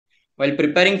While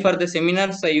preparing for the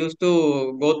seminars, I used to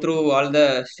go through all the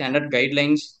standard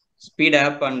guidelines, speed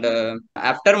up, and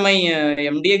after my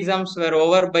MD exams were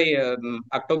over by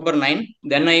October 9,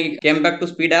 then I came back to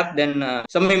speed up. Then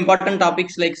some important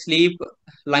topics like sleep,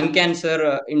 lung cancer,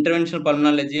 interventional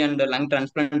pulmonology, and lung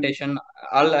transplantation.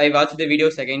 All I watched the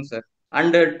videos again, sir.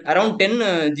 And around 10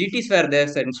 GTs were there,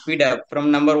 sir, in speed up. From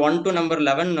number 1 to number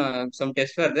 11, some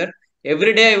tests were there.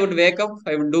 Every day I would wake up,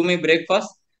 I would do my breakfast,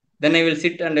 then I will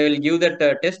sit and I will give that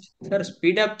test. Sir,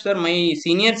 speed up, sir. My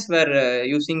seniors were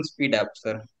using speed up,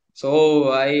 sir.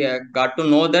 So I got to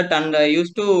know that, and I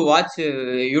used to watch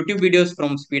YouTube videos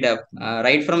from speed up.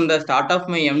 Right from the start of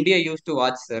my MD, I used to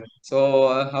watch, sir. So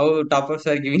how toppers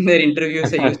are giving their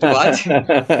interviews, I used to watch,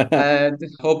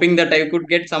 hoping that I could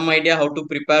get some idea how to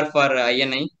prepare for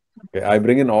INI. Okay, I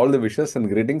bring in all the wishes and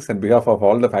greetings on behalf of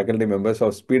all the faculty members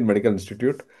of Speed Medical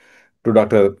Institute to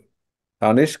Dr.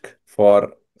 Thanisk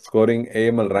for scoring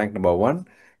AML rank number 1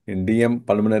 in DM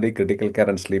Pulmonary Critical Care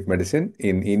and Sleep Medicine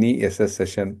in INI SS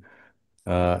session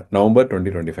November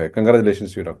 2025.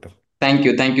 Congratulations to you, doctor. Thank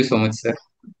you so much, sir.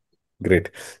 Great.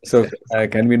 Yes, So, sir.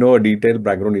 can we know a detailed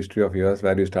background history of yours,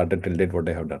 where you started till date, what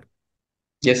I have done?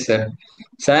 Yes, sir.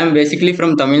 So I am basically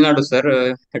from Tamil Nadu,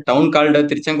 sir. A town called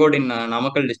Tiruchangod in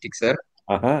Namakkal district, sir.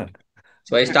 Uh-huh.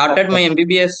 So I started my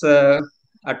MBBS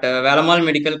at Valamal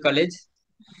Medical College,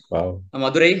 Wow.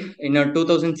 Madurai, in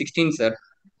 2016, sir.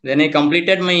 Then I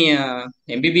completed my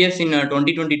MBBS in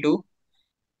 2022.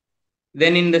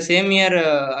 Then in the same year,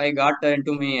 I got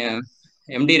into my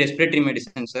MD Respiratory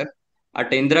Medicine, sir, at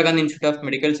Indira Gandhi Institute of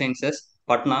Medical Sciences,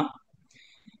 Patna.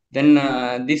 Then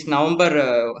this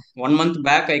November, 1 month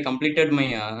back, I completed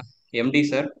my MD,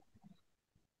 sir.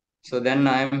 So then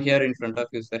I am here in front of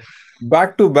you, sir.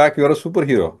 Back to back, you're a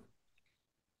superhero.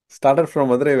 Started from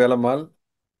Madurai Velamal,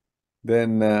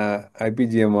 then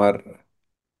IPGMR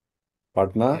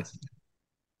Patna, Yes,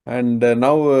 and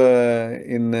now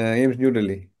in AIMS New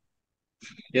Delhi.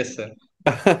 yes, sir.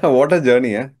 What a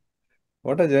journey, eh?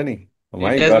 What a journey. Oh It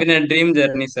my has God. been a dream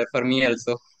journey, sir, for me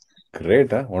also.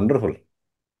 Great, huh? Wonderful.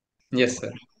 Yes,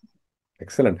 sir.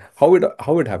 Excellent. How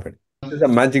it happened? What is the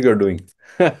magic you're doing?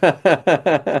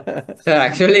 Sir,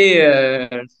 actually,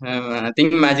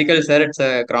 nothing magical, sir. It's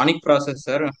a chronic process,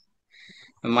 sir.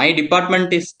 My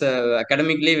department is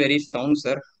academically very sound,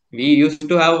 sir. We used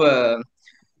to have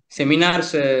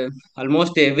seminars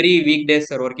almost every weekdays,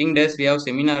 sir. Working days, we have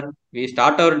seminar. We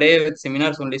start our day with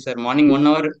seminars only, sir. Morning 1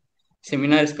 hour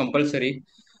seminar is compulsory.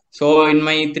 So in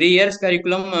my 3 years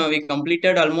curriculum, we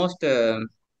completed almost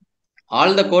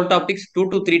all the core topics 2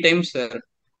 to 3 times, sir.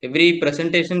 Every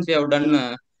presentations we have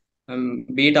done,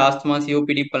 be it asthma,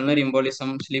 COPD, pulmonary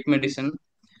embolism, sleep medicine.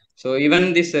 So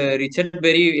even this Richard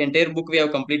Berry entire book we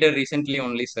have completed recently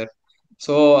only, sir.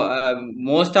 So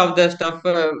most of the stuff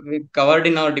we covered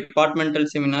in our departmental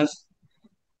seminars.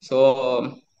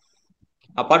 So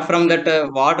apart from that,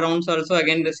 ward rounds also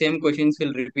again the same questions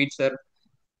will repeat, sir.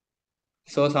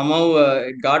 So somehow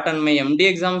it got, and my MD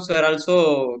exams were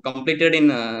also completed in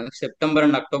September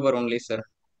and October only, sir.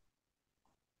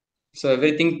 So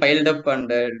everything piled up, and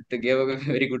it gave a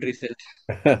very good result.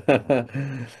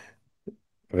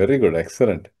 Very good,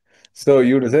 excellent. So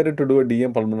you decided to do a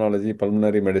DM pulmonology,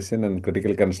 pulmonary medicine, and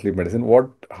critical care and sleep medicine.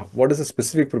 What is the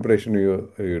specific preparation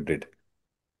you did?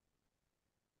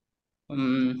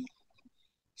 Um,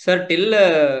 Sir, till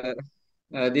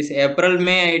this April,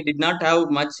 May, I did not have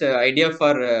much idea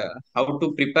for how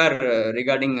to prepare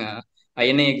regarding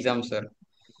INA exam, sir.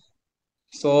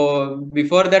 So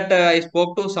before that, I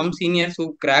spoke to some seniors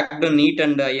who cracked the NEET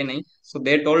and INA. So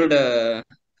they told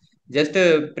just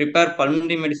prepare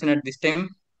pulmonary medicine at this time,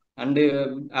 and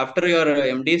after your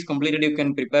MD is completed, you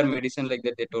can prepare medicine like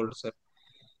that. They told, sir.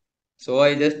 So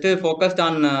I just focused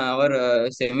on our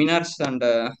seminars, and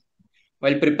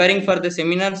while preparing for the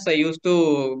seminars, I used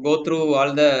to go through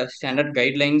all the standard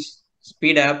guidelines,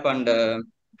 speed up, and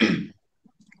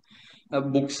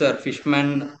books, sir,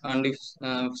 Fishman, and if,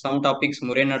 some topics,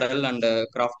 Murray Nadal and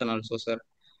Crafton also, sir.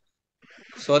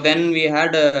 So then we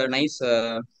had a nice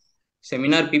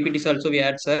seminar PPTs also we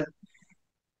had, sir.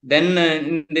 Then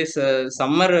in this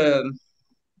summer,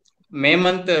 May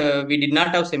month, we did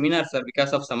not have seminars, sir,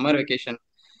 because of summer vacation.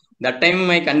 That time,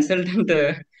 my consultant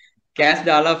cast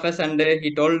all of us, and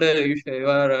he told, you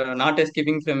are not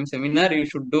escaping from seminar, you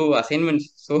should do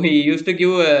assignments. So he used to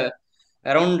give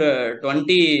around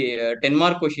 20 10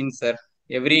 mark questions, sir.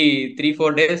 Every 3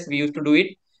 4 days we used to do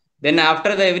it. Then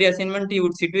after the every assignment, he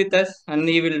would sit with us and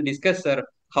he will discuss, sir,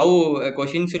 how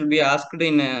questions will be asked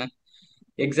in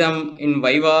exam, in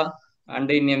Viva and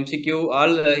in MCQ.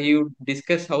 All he would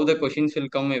discuss how the questions will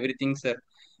come, everything, sir.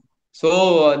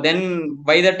 So then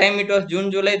by the time it was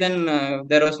June, July, then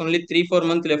there was only 3-4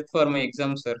 months left for my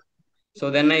exam, sir. So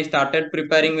then I started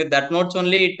preparing with that notes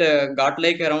only. It got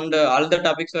like around all the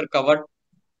topics were covered.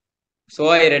 So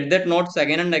I read that notes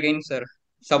again and again, sir.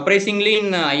 Surprisingly,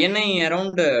 in INI,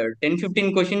 around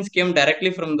 10-15 questions came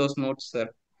directly from those notes, sir.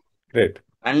 Great.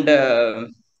 And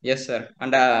yes, sir.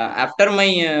 And after my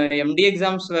MD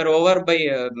exams were over by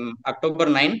October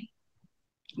 9,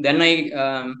 then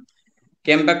I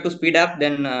came back to speed up.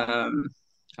 Then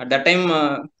at that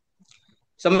time,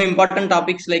 some important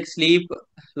topics like sleep,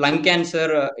 lung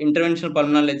cancer, interventional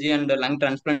pulmonology, and lung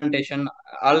transplantation.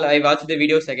 All I watched the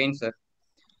videos again, sir.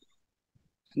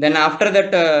 Then after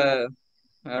that,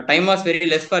 time was very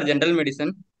less for general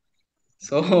medicine.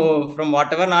 So from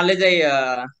whatever knowledge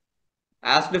I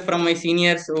asked from my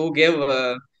seniors who gave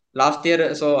last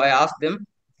year, so I asked them,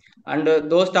 and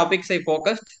those topics I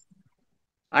focused.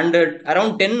 And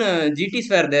around 10 GTs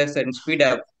were there, sir, in speed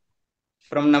up.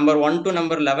 From number 1 to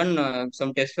number 11,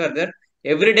 some tests were there.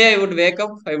 Every day I would wake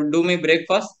up, I would do my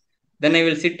breakfast, then I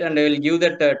will sit and I will give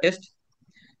that test.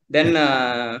 Then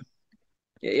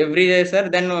every day, sir.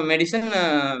 Then medicine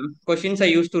questions I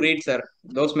used to read, sir.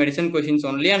 Those medicine questions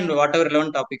only and whatever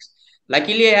relevant topics.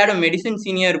 Luckily, I had a medicine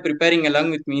senior preparing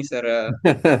along with me, sir,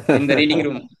 in the reading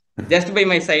room, just by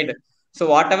my side. So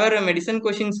whatever medicine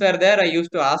questions were there, I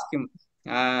used to ask him,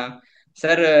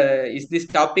 sir, is this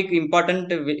topic important?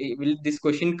 Will this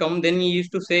question come? Then he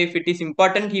used to say, if it is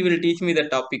important, he will teach me the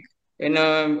topic. In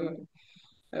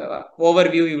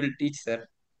overview, he will teach, sir.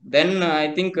 Then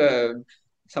I think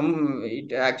some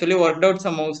it actually worked out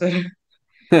somehow, sir.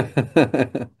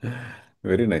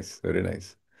 Very nice, very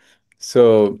nice.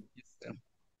 So, Yes, sir.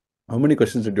 how many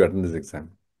questions did you attend this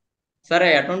exam? Sir,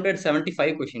 I attempted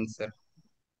 75 questions, sir.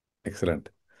 Excellent.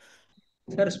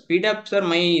 Sir, speed up, sir.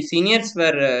 My seniors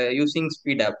were using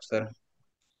speed up, sir.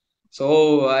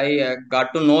 So I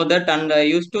got to know that, and I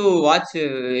used to watch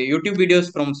YouTube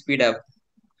videos from speed up.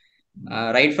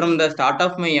 Right from the start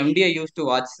of my MD, I used to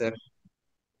watch, sir.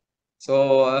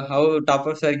 So how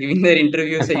toppers are giving their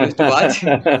interviews, I used to watch,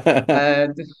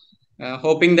 uh,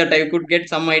 hoping that I could get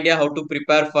some idea how to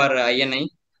prepare for INI.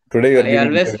 Today you are I giving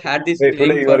always interview. had this Today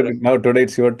dream you are for now. Today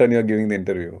it's your turn. You are giving the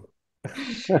interview.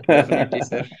 definitely,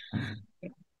 sir.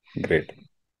 Great.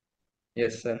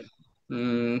 Yes, sir.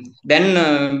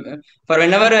 Then, for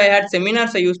whenever I had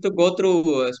seminars, I used to go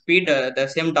through speed the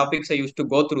same topics I used to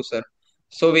go through, sir.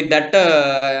 So with that,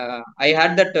 I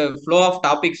had that flow of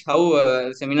topics.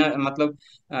 How seminar, matlab,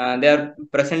 they are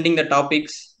presenting the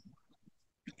topics,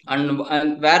 and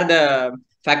where the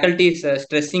faculty is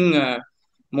stressing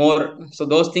more. So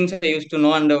those things I used to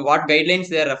know, and what guidelines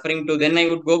they are referring to. Then I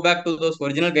would go back to those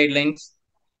original guidelines.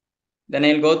 Then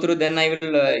I'll go through. Then I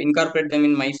will incorporate them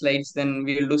in my slides. Then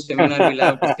we will do seminar. We'll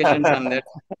have discussions on that.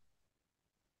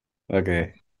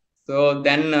 Okay. So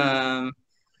then,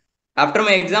 after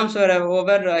my exams were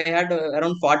over, I had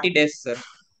around 40 days, sir.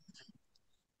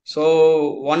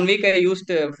 So 1 week I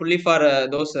used fully for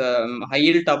those high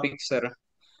yield topics, sir.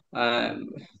 Um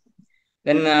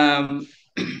then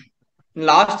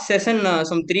last session,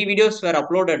 some 3 videos were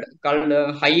uploaded called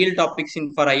high yield topics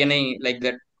in for INI like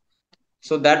that.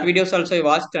 So that videos also I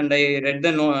watched and I read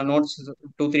the notes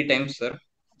 2-3 times, sir.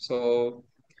 So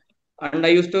and I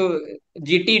used to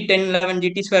GT 10 11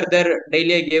 GTs were there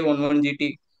daily. I gave one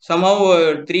GT.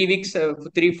 Somehow 3 weeks,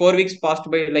 3-4 weeks passed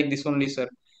by like this only, sir.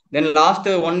 Then last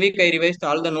 1 week I revised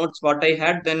all the notes what I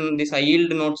had. Then this I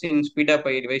yield notes in speed up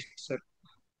I revised, sir.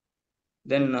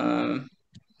 Then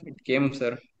it came,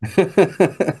 sir.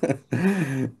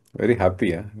 Very happy,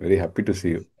 yeah. Very happy to see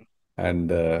you and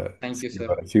Thank see you, sir.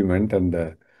 your achievement. And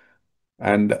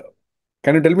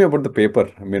can you tell me about the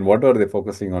paper? I mean, what are they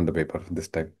focusing on the paper this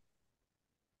time?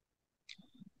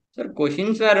 Sir,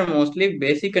 questions were mostly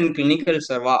basic and clinical,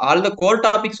 sir. All the core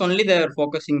topics only they were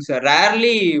focusing, sir.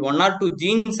 Rarely one or two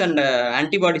genes and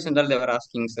antibodies and all they were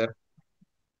asking, sir.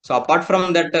 So apart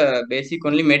from that, basic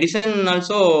only medicine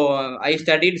also I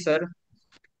studied, sir.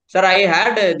 Sir, I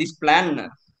had this plan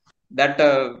that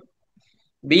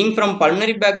being from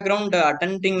pulmonary background,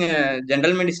 attempting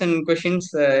general medicine questions,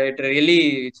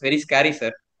 it's very scary,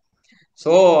 sir.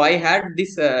 So I had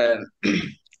this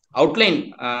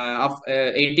outline of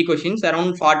 80 questions.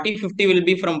 Around 40-50 will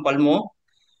be from pulmo.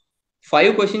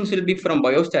 5 questions will be from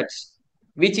biostats,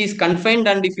 which is confined.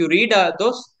 And if you read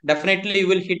those, definitely you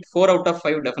will hit 4 out of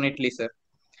 5, definitely, sir.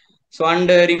 So, and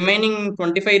remaining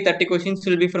 25-30 questions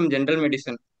will be from general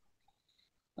medicine.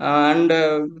 And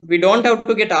we don't have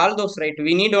to get all those right.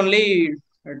 We need only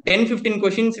 10-15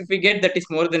 questions. If we get, that is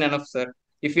more than enough, sir.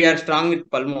 If we are strong with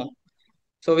pulmo.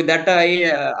 So with that, I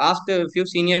asked a few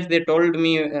seniors. They told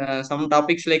me some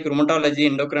topics like rheumatology,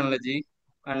 endocrinology,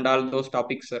 and all those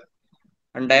topics, sir,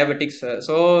 and diabetics.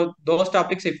 So those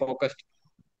topics I focused.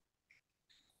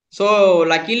 So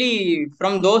luckily,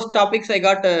 from those topics, I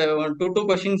got two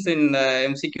questions in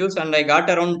MCQs, and I got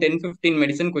around 10-15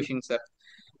 medicine questions, sir.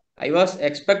 I was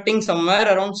expecting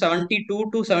somewhere around 72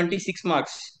 to 76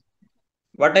 marks,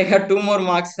 but I got two more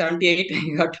marks, 78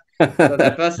 I got. So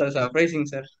that was surprising,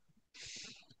 sir.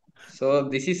 So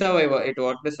this is how it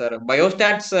worked, sir.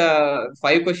 Biostats,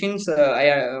 five questions,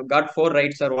 I got four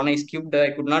right, sir. One I skipped,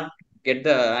 I could not get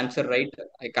the answer right.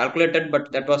 I calculated,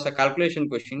 but that was a calculation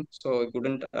question, so I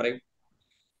couldn't arrive.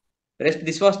 Rest,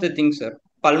 this was the thing, sir.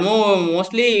 Palmo,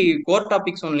 mostly core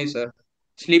topics only, sir.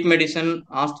 Sleep medicine,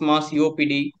 asthma,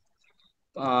 COPD,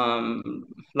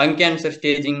 lung cancer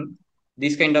staging,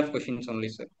 these kind of questions only,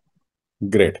 sir.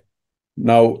 Great.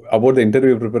 Now, about the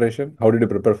interview preparation, how did you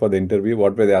prepare for the interview?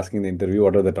 What were they asking in the interview?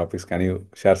 What are the topics? Can you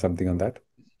share something on that?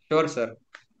 Sure, sir.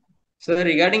 So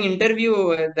regarding interview,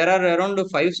 there are around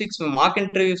 5-6 mock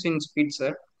interviews in speed,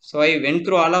 sir. So I went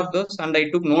through all of those and I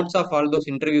took notes of all those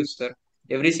interviews, sir.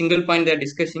 Every single point they are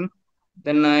discussing.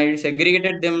 Then I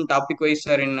segregated them topic wise,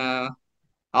 sir. In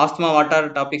asthma, what are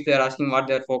topics they are asking, what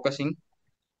they are focusing.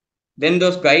 Then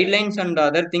those guidelines and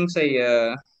other things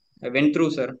I went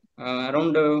through, sir.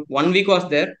 Around 1 week was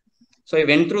there. So I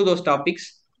went through those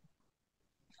topics.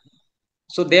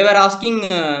 So they were asking,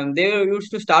 they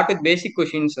used to start with basic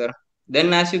questions, sir.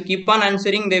 Then as you keep on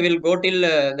answering, they will go till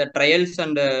the trials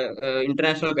and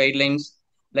international guidelines.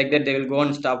 Like that, they will go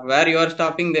and stop. Where you are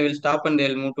stopping, they will stop and they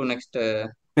will move to next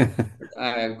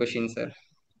question, sir.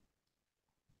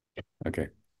 Okay.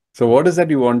 So what is that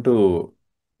you want to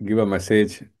give a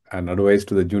message and advice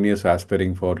to the juniors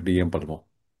aspiring for DM Palmo?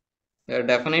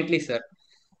 Definitely, sir.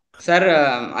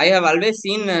 Sir, I have always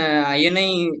seen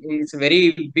INI is a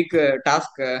very big task.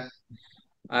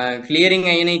 Clearing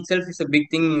INI itself is a big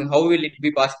thing. How will it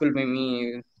be possible by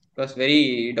me? It was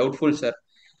very doubtful, sir.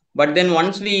 But then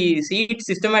once we see it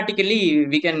systematically,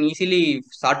 we can easily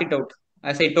sort it out.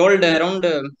 As I told, around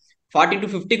 40 to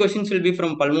 50 questions will be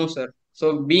from Palmo, sir.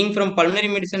 So being from pulmonary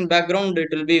medicine background, it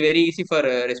will be very easy for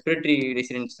respiratory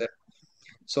residents, sir.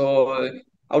 So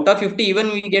out of 50,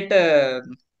 even we get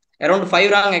around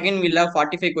 5 wrong, again we'll have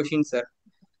 45 questions, sir.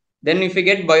 Then if we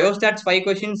get biostats 5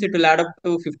 questions, it will add up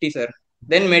to 50, sir.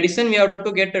 Then medicine, we have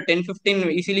to get 10, 15,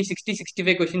 easily 60,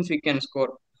 65 questions we can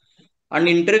score. And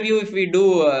interview, if we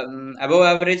do above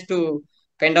average to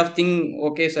kind of thing,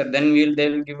 okay, sir, then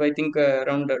they'll give, I think,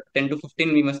 around 10 to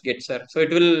 15 we must get, sir. So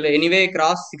it will anyway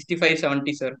cross 65,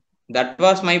 70, sir. That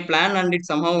was my plan and it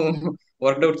somehow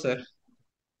worked out, sir.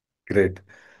 Great.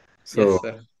 Yes, So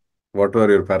sir. what were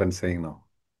your parents saying now?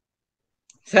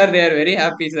 Sir, they are very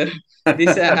happy, sir.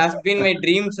 This has been my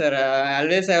dream, sir.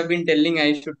 Always I have been telling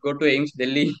I should go to AIMS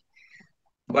Delhi.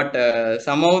 But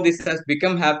somehow this has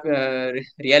become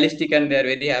realistic and they are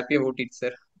very happy about it,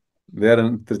 sir. They are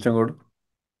in Tiruchengodu?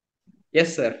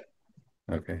 Yes, sir.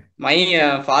 Okay.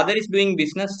 My father is doing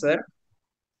business, sir,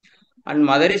 and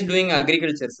mother is doing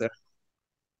agriculture, sir.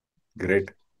 Great.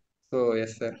 So,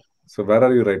 yes, sir. So where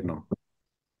are you right now?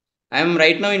 I am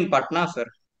right now in Patna, sir.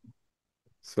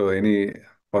 So any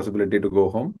possibility to go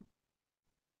home?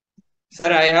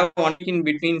 Sir, I have 1 week in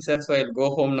between, sir, so I'll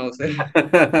go home now,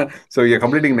 sir. So you're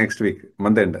completing next week,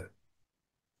 month end.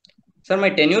 Sir, my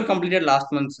tenure completed last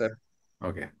month, sir.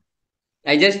 Okay.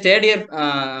 I just stayed here.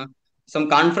 Some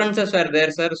conferences were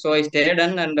there, sir, so I stayed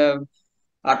and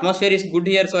atmosphere is good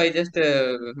here, so I just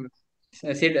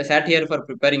sat here for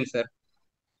preparing, sir.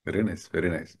 Very nice. Very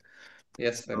nice.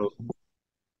 Yes, sir. So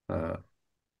uh,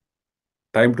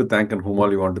 time to thank and whom all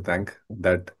you want to thank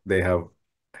that they have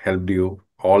helped you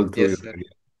all through Yes, your sir.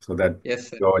 career so that Yes,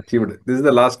 sir. you have achieved. This is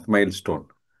the last milestone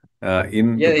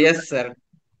in Yeah, the yes, sir.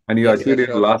 and you Yes, sir. achieved your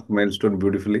Sure. last milestone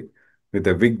beautifully with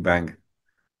a big bang.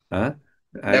 And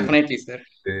Definitely, sir.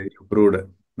 you proved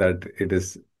that it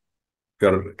is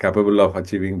you're capable of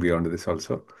achieving beyond this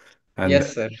also. And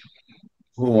Yes, sir.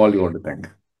 whom all you want to thank.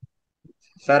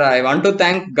 Sir, I want to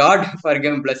thank God for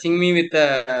blessing me with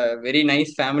a very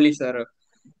nice family, sir.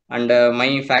 And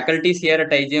my faculties here at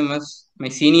IGMS, my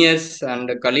seniors and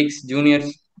colleagues,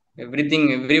 juniors,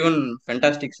 everything, everyone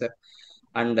fantastic, sir.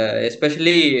 And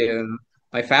especially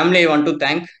my family, I want to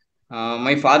thank.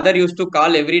 My father used to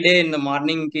call every day in the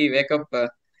morning, ki wake up.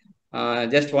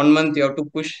 Just 1 month you have to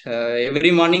push.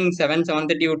 Every morning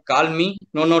 7:30 would call me.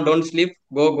 No, no, don't sleep.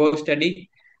 Go study.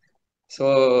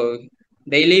 So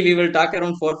daily we will talk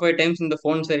around 4 5 times in the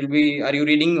phone. Sir, will be, are you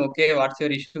reading? Okay, what's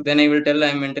your issue? Then I will tell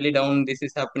I'm mentally down. This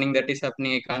is happening. That is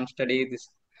happening. I can't study this.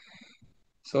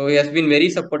 So he has been very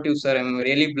supportive, sir. I'm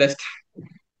really blessed.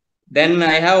 Then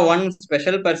I have one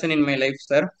special person in my life,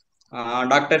 sir.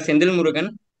 Dr. Sendil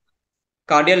Murugan,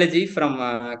 cardiologist from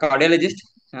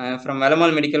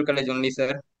Valamal Medical College only,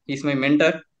 sir. He's my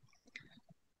mentor.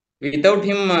 Without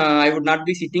him, I would not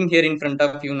be sitting here in front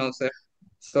of you now, sir.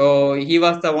 So he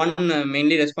was the one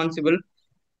mainly responsible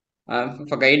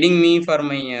for guiding me for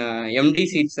my MD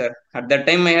seat, sir. At that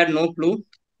time, I had no clue,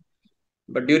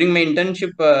 but during my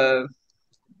internship,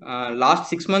 last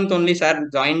 6 months only, sir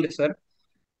joined, sir.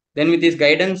 Then with his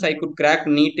guidance, I could crack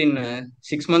NEET in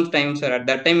 6 months time, sir. At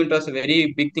that time, it was a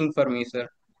very big thing for me, sir.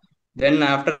 Then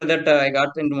after that, I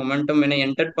got into momentum. When I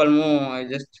entered Palmo,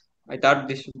 I thought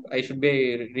I should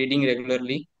be reading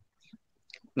regularly.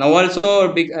 Now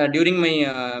also, during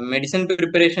my medicine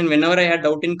preparation, whenever I had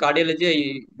doubt in cardiology,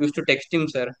 I used to text him,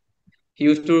 sir. He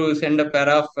used to send a pair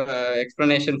of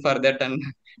explanation for that, and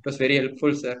it was very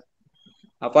helpful, sir.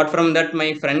 Apart from that,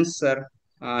 my friends, sir,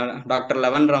 Dr.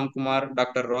 Lavan Ramkumar,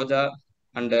 Dr. Roja,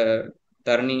 and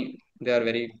Tarni, they are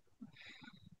very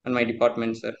on my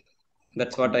department, sir.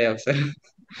 That's what I have, sir.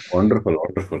 Wonderful,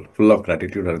 wonderful. Full of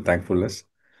gratitude and thankfulness.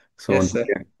 So Yes, sir.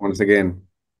 once again,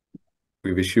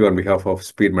 we wish you on behalf of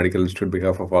Speed Medical Institute,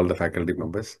 behalf of all the faculty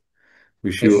members,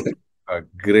 wish Yes, you sir. a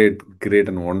great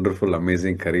and wonderful,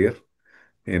 amazing career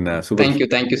in Super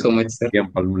Thank you so much, sir.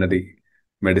 Pulmonary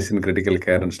Medicine, Critical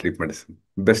Care, and Sleep Medicine.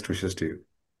 Best wishes to you.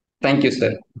 Thank you,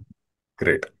 sir.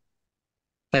 Great.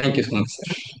 Thank you so much,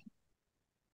 sir.